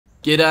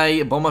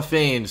G'day Bomber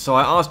fans. So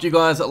I asked you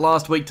guys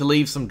last week to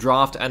leave some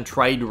draft and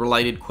trade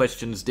related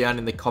questions down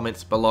in the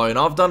comments below, and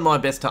I've done my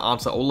best to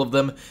answer all of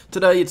them.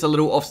 Today it's a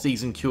little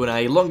off-season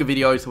Q&A, longer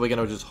video, so we're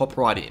going to just hop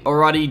right in.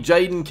 Alrighty,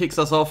 Jayden kicks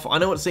us off. I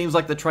know it seems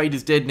like the trade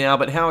is dead now,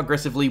 but how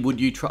aggressively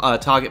would you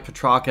target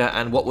Petracca,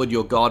 and what would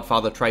your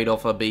Godfather trade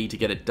offer be to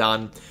get it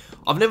done?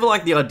 I've never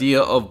liked the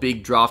idea of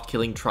big draft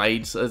killing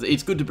trades.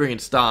 It's good to bring in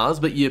stars,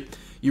 but you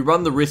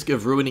run the risk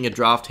of ruining a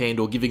draft hand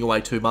or giving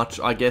away too much,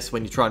 I guess,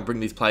 when you try and bring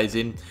these players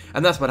in.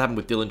 And that's what happened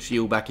with Dylan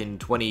Shield back in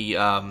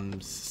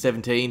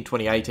 2017,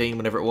 2018,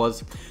 whenever it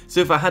was. So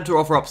if I had to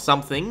offer up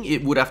something,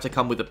 it would have to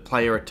come with a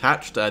player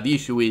attached. The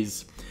issue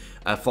is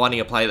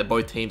finding a player that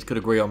both teams could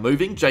agree on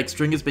moving. Jake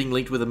Stringer's being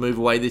linked with a move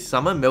away this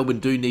summer. Melbourne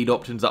do need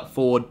options up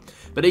forward.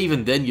 But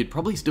even then, you'd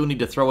probably still need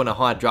to throw in a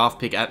high draft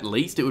pick at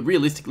least. It would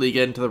realistically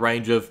get into the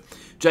range of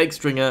Jake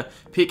Stringer,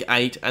 pick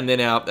 8, and then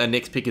our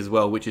next pick as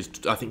well, which is,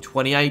 I think,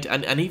 28.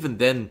 And even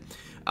then,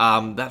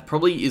 that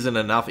probably isn't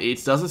enough.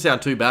 It doesn't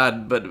sound too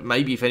bad, but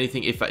maybe, if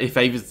anything, it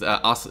favors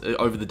us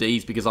over the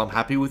Ds because I'm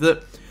happy with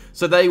it.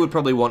 So they would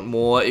probably want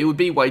more. It would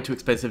be way too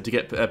expensive to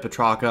get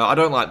Petracca. I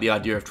don't like the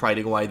idea of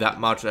trading away that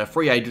much.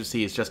 Free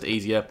agency is just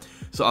easier.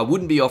 So I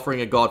wouldn't be offering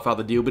a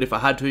Godfather deal, but if I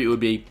had to, it would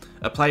be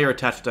a player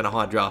attached and a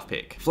high draft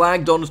pick.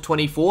 Flag Don's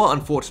 24,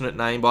 unfortunate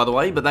name by the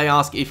way, but they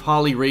ask if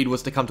Harley Reid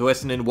was to come to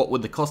Essendon, what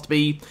would the cost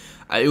be?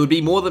 It would be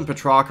more than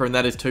Petracca, and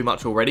that is too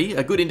much already.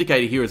 A good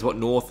indicator here is what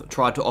North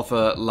tried to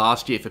offer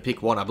last year for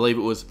pick 1. I believe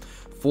it was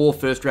 4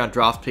 first-round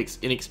draft picks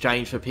in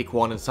exchange for pick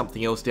 1 and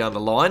something else down the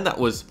line. That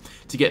was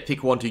to get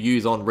pick 1 to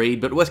use on Reid,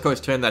 but West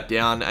Coast turned that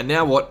down, and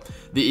now what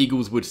the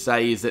Eagles would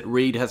say is that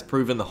Reid has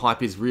proven the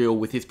hype is real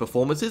with his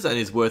performances and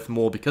is worth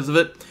more because of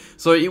it.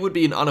 So it would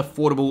be an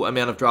unaffordable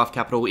amount of draft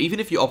capital. Even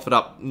if you offered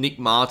up Nick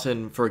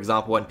Martin, for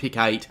example, and pick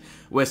 8,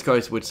 West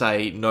Coast would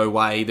say, no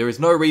way. There is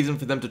no reason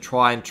for them to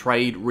try and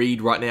trade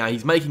Reid right now.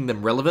 He's making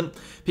them relevant.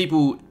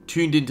 People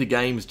tuned into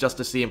games just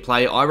to see him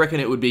play. I reckon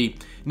it would be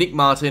Nick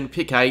Martin,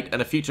 pick 8,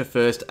 and a future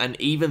first, and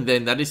even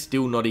then, that is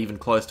still not even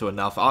close to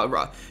enough.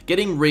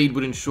 Getting Reid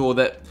would ensure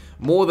that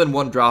more than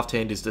one draft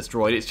hand is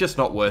destroyed. It's just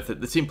not worth it.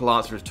 The simple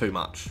answer is too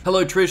much.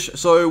 Hello Trish,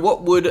 so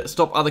what would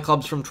stop other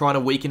clubs from trying to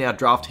weaken our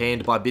draft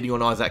hand by bidding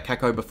on Isaac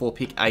Kako before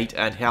pick 8,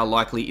 and how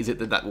likely is it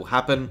that that will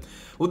happen?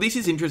 Well, this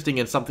is interesting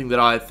and something that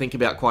I think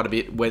about quite a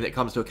bit when it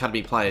comes to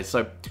academy players.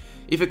 So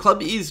if a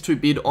club is to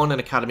bid on an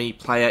academy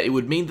player, it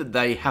would mean that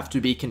they have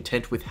to be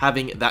content with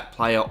having that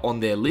player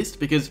on their list,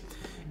 because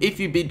if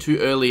you bid too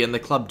early and the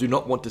club do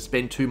not want to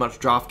spend too much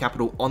draft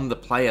capital on the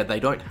player, they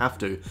don't have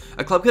to.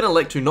 A club can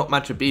elect to not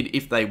match a bid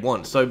if they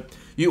want. So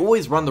you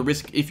always run the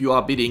risk, if you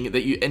are bidding,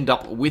 that you end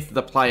up with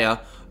the player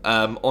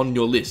on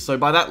your list. So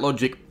by that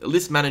logic,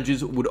 list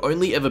managers would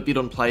only ever bid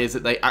on players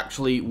that they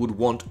actually would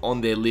want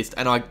on their list.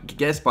 And I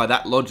guess by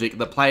that logic,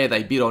 the player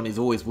they bid on is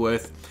always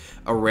worth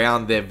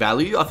around their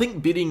value. I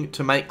think bidding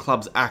to make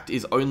clubs act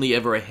is only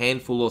ever a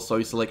handful or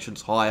so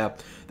selections higher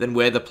than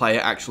where the player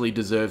actually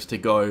deserves to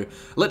go.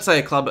 Let's say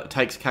a club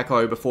takes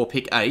Kako before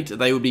pick 8,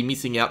 they would be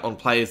missing out on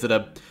players that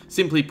are,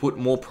 simply put,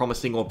 more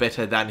promising or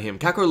better than him.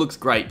 Kako looks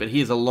great, but he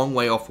is a long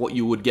way off what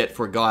you would get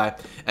for a guy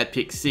at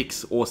pick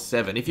 6 or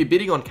 7. If you're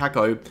bidding on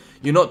Kako,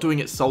 you're not doing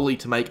it solely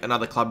to make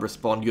another club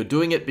respond. You're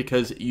doing it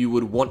because you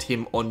would want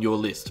him on your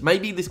list.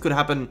 Maybe this could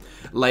happen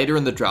later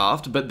in the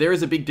draft, but there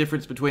is a big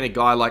difference between a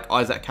guy like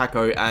Isaac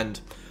Kako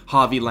and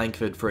Harvey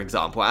Langford, for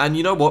example. And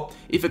you know what?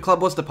 If a club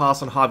was to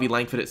pass on Harvey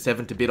Langford at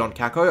 7 to bid on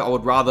Kako, I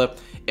would rather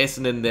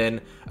Essendon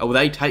then, or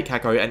they take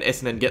Kako and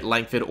Essendon get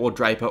Langford or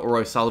Draper or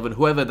O'Sullivan,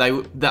 whoever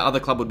that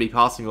other club would be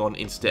passing on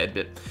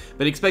instead.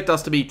 But expect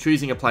us to be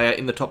choosing a player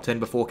in the top 10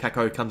 before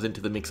Kako comes into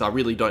the mix. I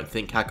really don't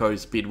think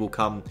Kako's bid will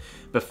come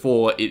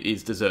before it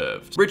is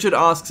deserved. Richard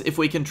asks if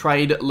we can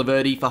trade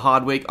Laverde for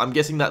Hardwick. I'm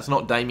guessing that's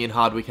not Damien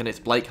Hardwick and it's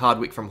Blake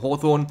Hardwick from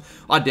Hawthorn.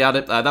 I doubt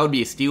it. That would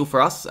be a steal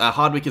for us.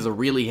 Hardwick is a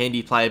really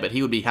handy player, but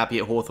he would be happy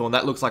at Hawthorn.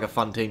 That looks like a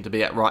fun team to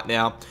be at right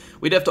now.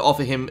 We'd have to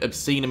offer him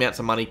obscene amounts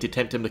of money to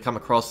tempt him to come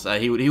across.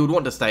 He would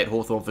want to stay at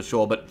Hawthorn for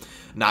sure, but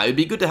no, it'd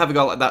be good to have a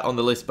guy like that on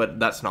the list, but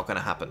that's not going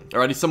to happen.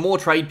 Alrighty, some more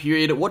trade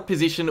period. What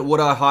position would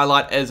I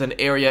highlight as an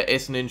area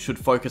Essendon should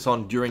focus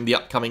on during the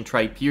upcoming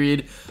trade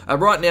period?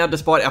 Right now,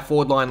 despite our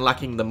forward line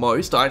lacking the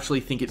most, I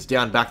actually think it's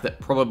down back that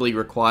probably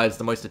requires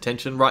the most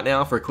attention right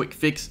now for a quick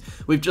fix.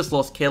 We've just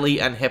lost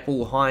Kelly and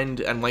Heppel,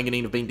 Hind and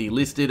Wanganeen have been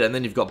delisted, and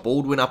then you've got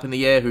Baldwin up in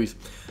the air who's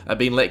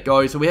been let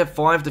go. So we have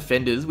 5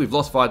 defenders. We've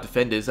lost 5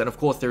 defenders, and of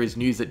course there is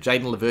news that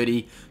Jayden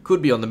Laverde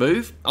could be on the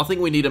move. I think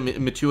we need a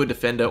mature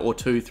defender or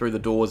 2 through the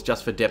doors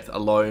just for depth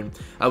alone.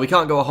 We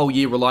can't go a whole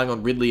year relying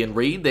on Ridley and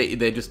Reid.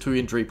 They're just too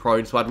injury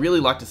prone, so I'd really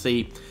like to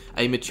see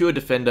a mature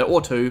defender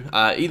or 2,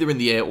 either in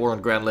the air or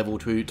on ground level,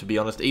 to be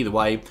honest. Either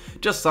way,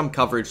 just some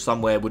coverage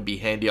somewhere would be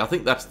handy. I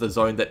think that's the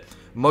zone that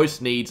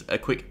most needs a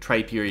quick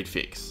trade period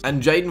fix.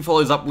 And Jayden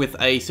follows up with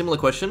a similar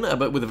question,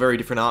 but with a very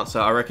different answer,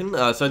 I reckon.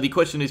 So the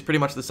question is pretty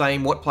much the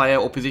same. What player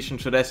or position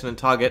should Essendon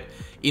target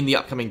in the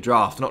upcoming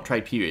draft, not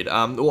trade period?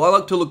 Well, I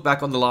like to look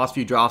back on the last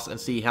few drafts and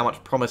see how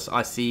much promise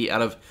I see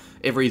out of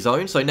every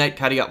zone. So Nate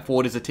Caddy up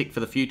forward is a tick for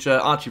the future.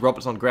 Archie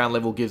Roberts on ground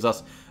level gives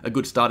us a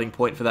good starting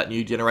point for that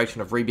new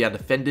generation of rebound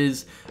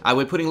defenders.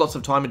 We're putting lots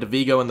of time into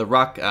Vigo and the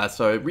ruck,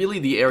 so really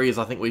the areas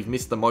I think we've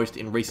missed the most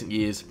in recent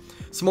years.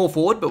 Small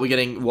forward, but we're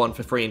getting one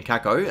for free in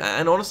Kako,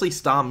 and honestly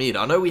star mid.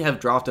 I know we have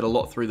drafted a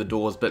lot through the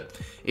doors, but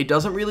it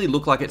doesn't really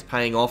look like it's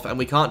paying off, and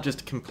we can't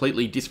just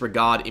completely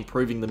disregard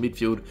improving the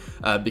midfield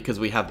because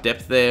we have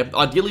depth there.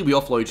 Ideally we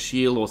offload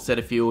Shield or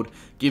Setterfield,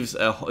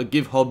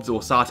 give Hobbs or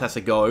Sartas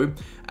a go,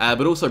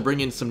 but also bring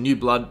in some new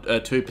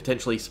blood to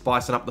potentially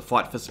spicing up the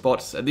fight for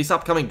spots. This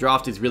upcoming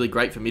draft is really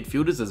great for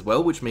midfielders as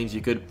well, which means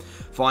you could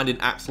find an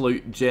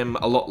absolute gem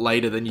a lot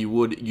later than you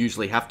would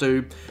usually have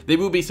to. There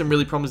will be some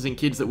really promising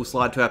kids that will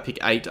slide to our pick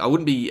 8. I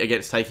wouldn't be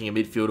against taking a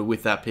midfielder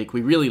with that pick.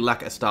 We really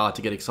lack a star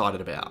to get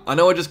excited about. I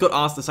know I just got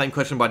asked the same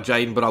question by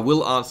Jayden, but I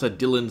will answer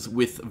Dylan's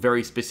with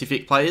very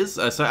specific players.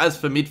 So as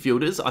for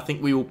midfielders, I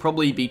think we will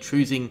probably be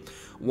choosing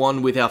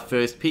one with our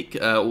first pick,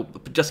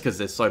 just because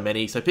there's so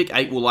many. So pick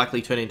 8 will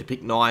likely turn into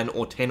pick 9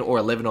 or 10 or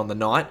 11 on the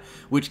night,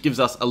 which gives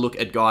us a look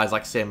at guys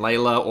like Sam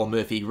Layla or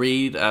Murphy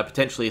Reid,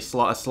 potentially a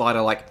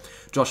slider like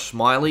Josh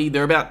Smiley.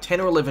 There are about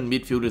 10 or 11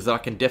 midfielders that I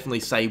can definitely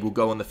say will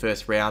go in the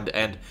first round,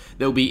 and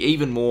there'll be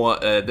even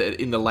more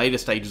in the later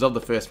stages of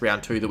the first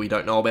round too that we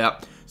don't know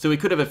about. So we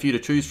could have a few to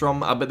choose from,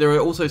 but there are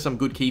also some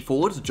good key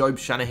forwards. Jobe,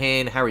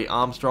 Shanahan, Harry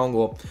Armstrong,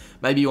 or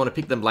maybe you want to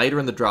pick them later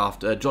in the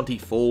draft.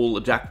 Jonty Fall,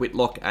 Jack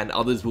Whitlock, and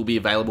others will be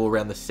available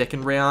around the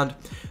second round.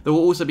 There will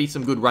also be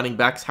some good running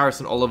backs,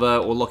 Harrison Oliver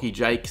or Lockie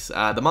Jakes.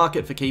 The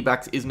market for key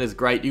backs isn't as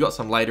great. You got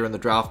some later in the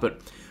draft,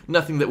 but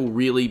nothing that will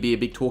really be a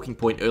big talking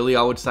point early,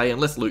 I would say,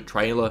 unless Luke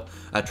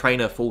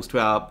Trainer falls to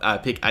our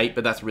pick 8,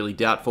 but that's really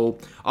doubtful.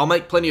 I'll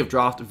make plenty of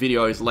draft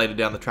videos later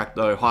down the track,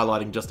 though,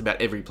 highlighting just about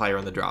every player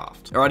in the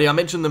draft. Alrighty, I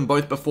mentioned them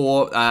both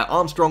before.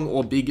 Armstrong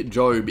or Big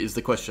Jobe is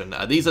the question.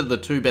 These are the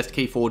two best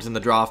key forwards in the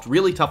draft.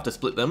 Really tough to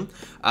split them.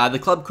 The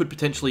club could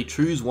potentially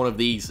choose one of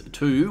these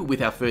two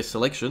with our first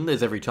selection.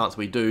 There's every chance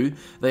we do.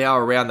 They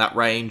are around that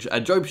range.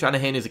 Jobe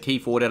Shanahan is a key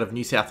forward out of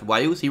New South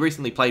Wales. He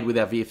recently played with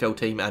our VFL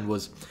team and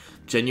was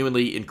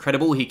genuinely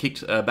incredible. He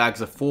kicked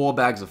bags of 4,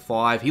 bags of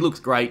 5. He looks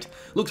great.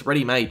 Looks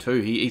ready-made too.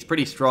 He's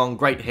pretty strong,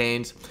 great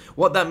hands.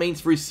 What that means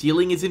for his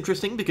ceiling is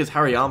interesting because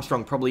Harry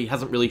Armstrong probably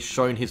hasn't really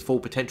shown his full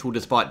potential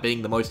despite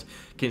being the most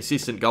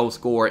consistent goal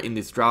scorer in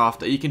this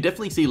draft. You can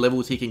definitely see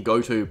levels he can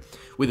go to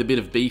with a bit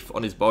of beef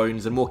on his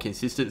bones and more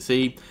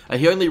consistency.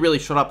 He only really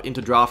shot up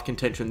into draft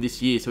contention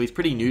this year, so he's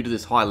pretty new to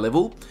this high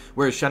level,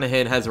 whereas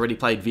Shanahan has already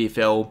played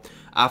VFL.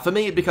 For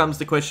me, it becomes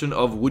the question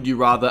of, would you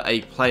rather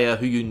a player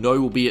who you know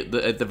will be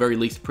at the very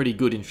least pretty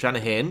good in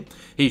Shanahan,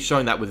 he's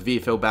shown that with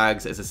VFL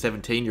bags as a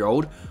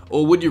 17-year-old,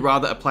 or would you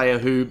rather a player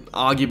who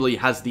arguably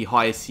has the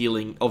highest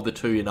ceiling of the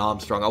two in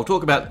Armstrong? I'll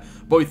talk about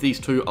both these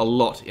two a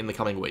lot in the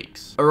coming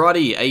weeks.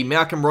 Alrighty, a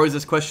Malcolm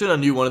Rosas question. I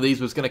knew one of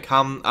these was going to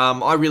come.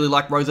 I really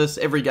like Rosas.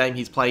 Every game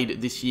he's played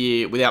this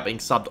year without being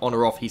subbed on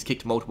or off, he's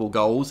kicked multiple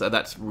goals.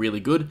 That's really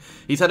good.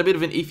 He's had a bit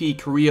of an iffy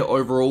career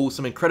overall,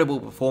 some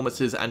incredible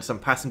performances and some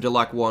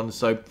passenger-like ones,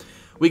 so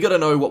we got to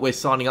know what we're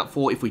signing up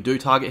for if we do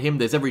target him.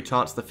 There's every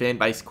chance the fan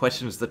base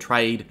questions the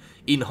trade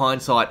in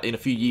hindsight in a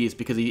few years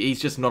because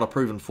he's just not a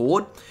proven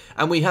forward.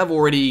 And we have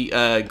already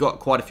got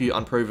quite a few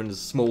unproven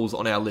smalls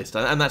on our list.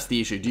 And that's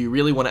the issue. Do you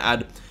really want to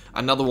add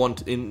another one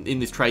in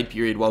this trade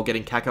period while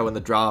getting Kako in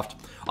the draft?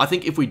 I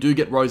think if we do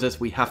get Rosas,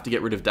 we have to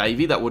get rid of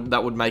Davey. That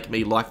would make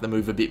me like the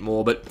move a bit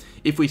more. But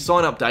if we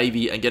sign up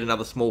Davey and get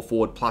another small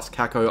forward plus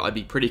Kako, I'd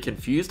be pretty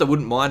confused. I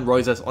wouldn't mind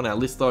Rosas on our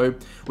list though.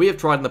 We have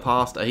tried in the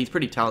past. He's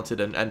pretty talented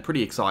and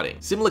pretty exciting.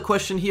 Similar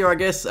question here, I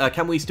guess.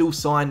 Can we still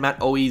sign Matt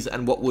Owies,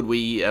 and what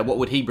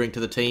would he bring to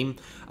the team?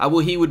 Well,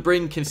 he would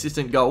bring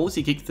consistent goals.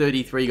 He kicked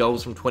 33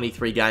 goals from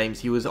 23 games.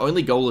 He was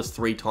only goalless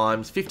 3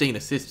 times, 15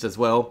 assists as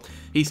well.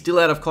 He's still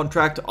out of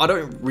contract. I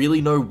don't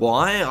really know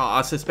why.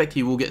 I suspect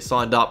he will get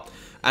signed up.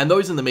 And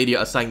those in the media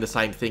are saying the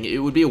same thing. It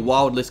would be a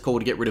wild list call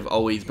to get rid of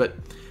Owies, but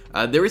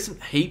there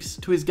isn't heaps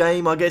to his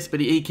game, I guess,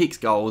 but he kicks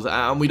goals,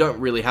 and we don't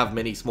really have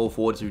many small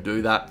forwards who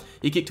do that.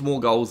 He kicked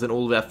more goals than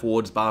all of our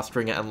forwards, bar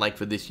Stringer and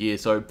Langford this year,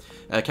 so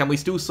can we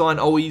still sign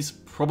Owies?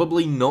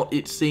 Probably not,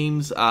 it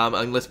seems,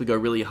 unless we go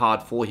really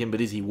hard for him,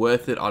 but is he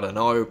worth it? I don't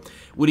know.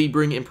 Would he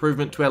bring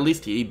improvement to our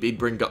list? He'd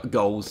bring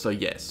goals, so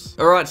yes.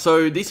 Alright,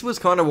 so this was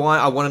kind of why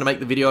I wanted to make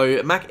the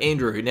video. Mac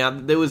Andrew. Now,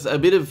 there was a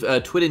bit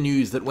of Twitter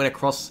news that went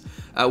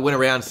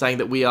around saying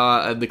that we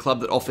are the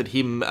club that offered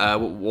him,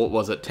 what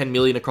was it, 10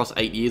 million across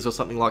 8 years or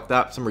something like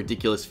that, some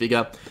ridiculous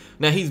figure.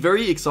 Now, he's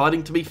very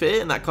exciting, to be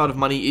fair, and that kind of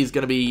money is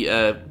going to be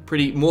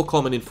pretty more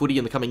common in footy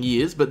in the coming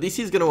years, but this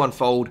is going to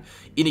unfold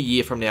in a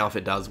year from now if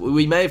it does.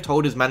 We may have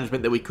told his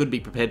management that we could be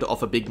prepared to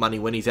offer big money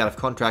when he's out of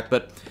contract,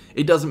 but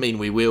it doesn't mean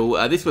we will.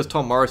 This was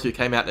Tom Morris who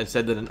came out and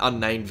said that an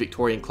unnamed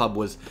Victorian club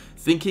was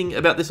thinking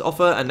about this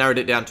offer and narrowed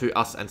it down to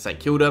us and St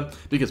Kilda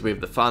because we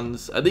have the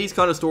funds. These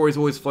kind of stories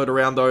always float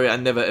around though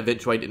and never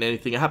eventuate in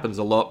anything. It happens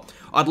a lot.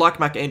 I'd like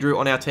Mac Andrew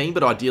on our team,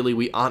 but ideally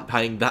we aren't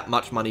paying that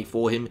much money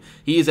for him.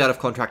 He is out of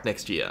contract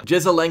next year.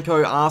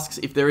 Jezelenko asks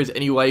if there is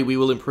any way we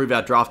will improve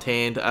our draft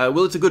hand.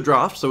 Well, it's a good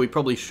draft, so we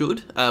probably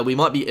should. We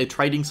might be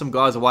trading some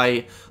guys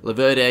away.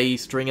 Laverde,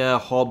 Stringer,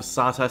 Stringer, Hobbs,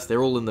 Sartas,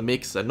 they're all in the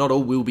mix. Not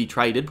all will be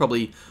traded,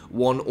 probably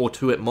 1 or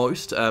 2 at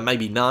most,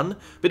 maybe none.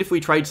 But if we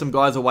trade some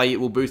guys away, it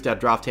will boost our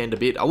draft hand a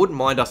bit. I wouldn't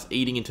mind us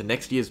eating into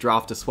next year's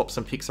draft to swap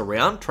some picks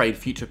around, trade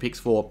future picks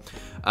for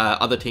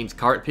other teams'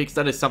 current picks.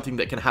 That is something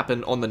that can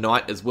happen on the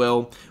night as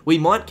well. We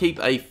might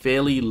keep a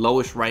fairly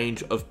lowish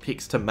range of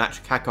picks to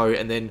match Kako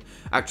and then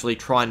actually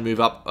try and move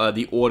up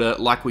the order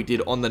like we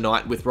did on the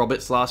night with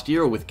Roberts last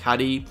year or with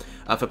Caddy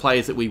for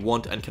players that we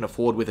want and can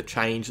afford with a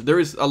change. There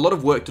is a lot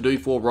of work to do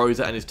for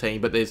Rosa and his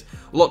team, but there's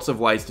lots of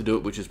ways to do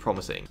it, which is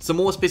promising. Some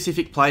more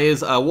specific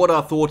players. What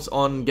are thoughts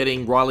on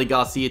getting Riley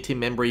Garcia,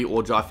 Tim Membry,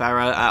 or Jai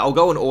Farah? I'll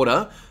go in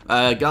order.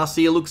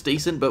 Garcia looks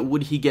decent, but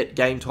would he get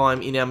game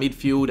time in our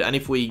midfield? And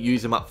if we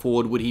use him up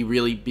forward, would he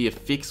really be a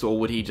fix, or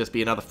would he just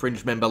be another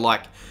fringe member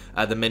like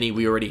the many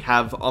we already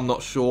have? I'm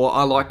not sure.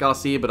 I like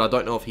Garcia, but I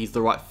don't know if he's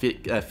the right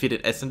fit at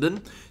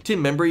Essendon.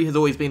 Tim Membry has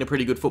always been a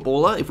pretty good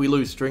footballer. If we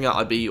lose Stringer,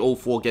 I'd be all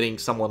for getting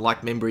someone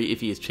like Membry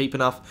if he is cheap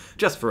enough,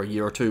 just for a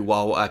year or two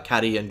while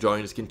Caddy and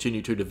Jones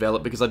continue to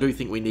develop, because I do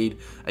think we need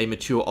a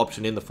mature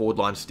option in the forward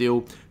line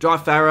still. Jai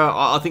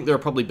Farah, I think there are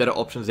probably better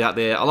options out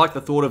there. I like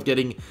the thought of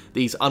getting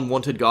these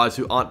unwanted guys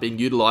who aren't being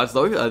utilised,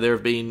 though. There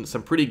have been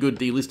some pretty good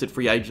delisted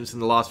free agents in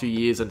the last few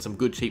years and some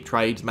good cheap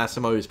trades.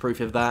 Massimo is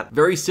proof of that.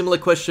 Very similar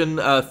question.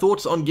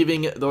 Thoughts on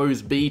giving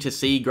those B to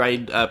C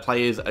grade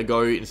players a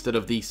go instead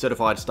of the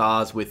certified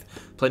stars with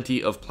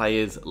plenty of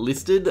players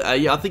listed?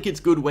 Yeah, I think it's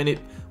good when it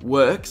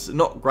works,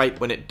 not great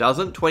when it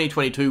doesn't.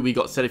 2022 we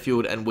got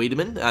Setterfield and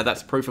Wiedemann.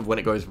 That's proof of when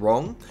it goes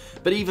wrong,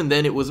 but even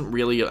then it wasn't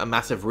really a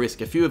massive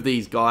risk. A few of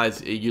these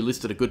guys you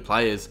listed are good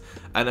players,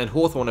 and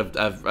Hawthorn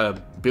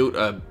have built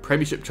a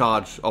premiership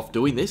charge off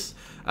doing this.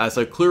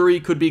 So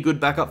Cleary could be good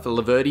backup for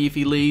Laverde if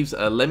he leaves.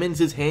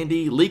 Lemons is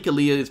handy.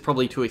 Leakalia is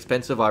probably too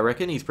expensive, I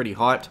reckon. He's pretty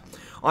hyped.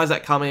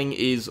 Isaac Cumming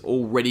is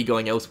already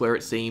going elsewhere,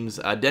 it seems.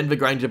 Denver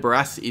Granger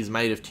Barras is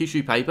made of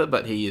tissue paper,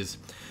 but he's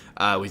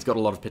got a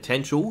lot of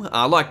potential.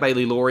 I like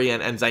Bailey Laurie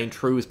and Zane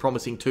True is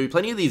promising too.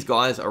 Plenty of these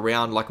guys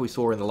around, like we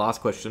saw in the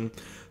last question.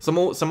 Some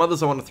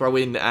others I want to throw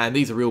in, and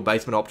these are real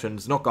basement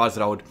options, not guys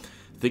that I would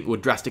think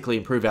would drastically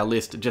improve our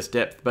list, just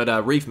depth.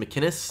 But Reeve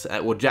McInnes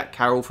or Jack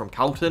Carroll from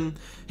Carlton,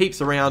 heaps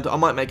around. I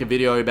might make a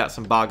video about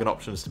some bargain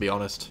options, to be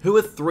honest. Who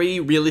are 3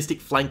 realistic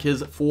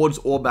flankers, forwards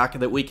or back,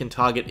 that we can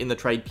target in the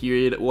trade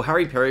period? Well,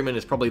 Harry Perryman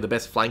is probably the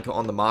best flanker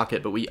on the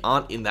market, but we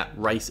aren't in that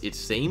race, it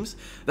seems.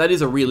 That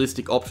is a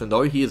realistic option,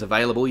 though. He is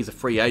available. He's a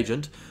free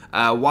agent.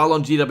 While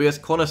on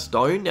GWS, Connor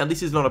Stone. Now,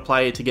 this is not a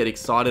player to get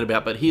excited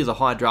about, but he is a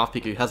high draft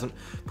pick who hasn't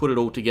put it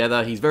all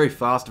together. He's very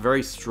fast,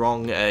 very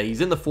strong.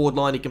 He's in the forward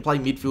line. He can play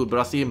midfield, but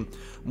I see him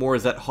more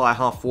as that high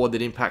half forward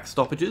that impacts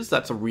stoppages.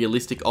 That's a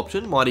realistic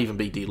option. Might even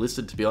be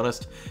delisted, to be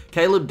honest.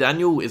 Caleb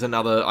Daniel is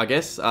another, I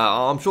guess.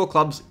 I'm sure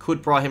clubs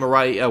could pry him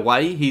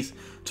away. He's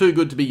too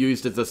good to be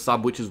used as a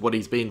sub, which is what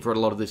he's been for a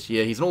lot of this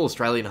year. He's an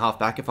All-Australian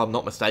halfback, if I'm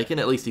not mistaken.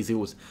 At least he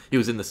was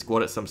in the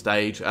squad at some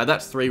stage.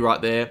 That's 3 right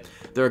there.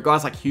 There are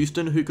guys like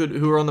Houston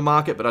who are on the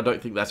market, but I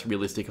don't think that's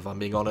realistic, if I'm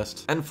being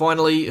honest. And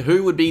finally,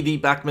 who would be the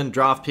backman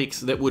draft picks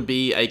that would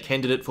be a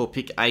candidate for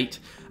pick 8?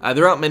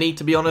 There aren't many,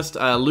 to be honest.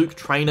 Luke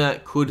Traynor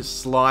could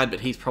slide,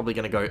 but he's probably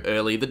going to go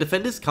early. The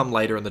defenders come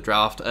later in the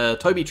draft.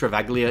 Toby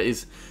Travaglia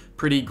is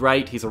pretty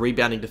great. He's a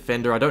rebounding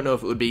defender. I don't know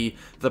if it would be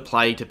the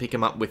play to pick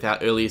him up with our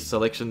earliest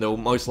selection. There will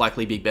most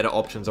likely be better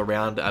options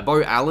around.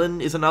 Bo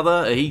Allen is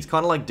another. He's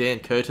kind of like Dan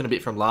Curtin a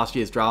bit from last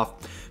year's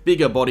draft.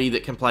 Bigger body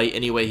that can play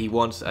anywhere he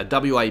wants.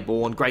 WA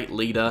born, great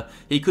leader.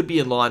 He could be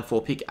in line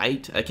for pick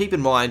 8. Keep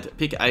in mind,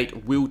 pick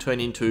 8 will turn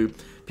into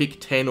pick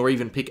 10 or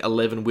even pick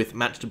 11 with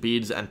matched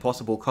bids and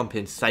possible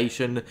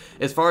compensation.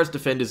 As far as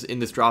defenders in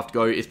this draft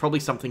go, it's probably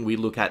something we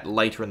look at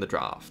later in the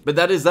draft. But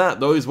that is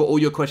that. Those were all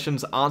your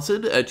questions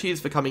answered.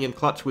 Cheers for coming in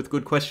clutch with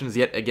good questions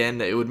yet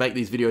again. It would make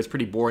these videos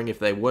pretty boring if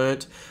they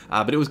weren't,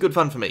 but it was good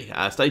fun for me.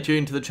 Stay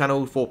tuned to the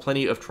channel for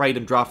plenty of trade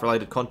and draft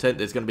related content.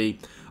 There's going to be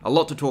a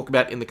lot to talk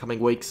about in the coming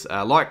weeks.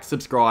 Like,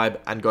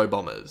 subscribe, and go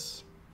Bombers.